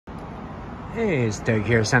Hey, it's Doug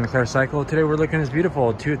here, Santa Clara Cycle. Today we're looking at this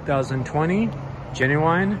beautiful 2020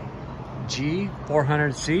 Genuine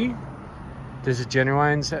G400c. This is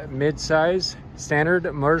Genuine's mid-size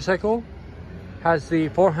standard motorcycle. Has the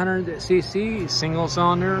 400cc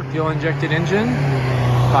single-cylinder fuel-injected engine,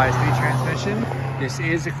 5-speed transmission. This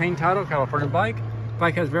is a clean title California bike. The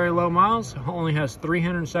bike has very low miles, only has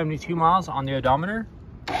 372 miles on the odometer.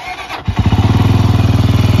 This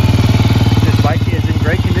bike is in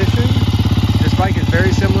great condition. This bike is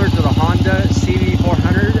very similar to the Honda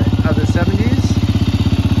CB400 of the 70s.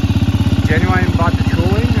 Genuine bought the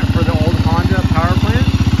tooling for the old Honda power plant.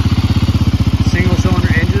 Single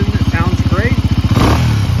cylinder engine sounds great.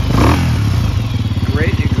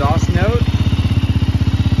 Great exhaust note.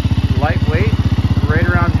 Lightweight, right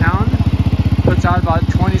around town. Puts out about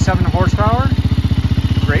 27 horsepower.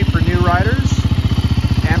 Great for new riders.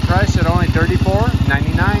 And priced at only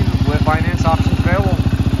 $34.99 with finance options available.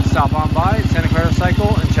 Stop on by Santa Clara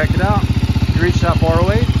Cycle and check it out. You reach that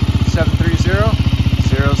 408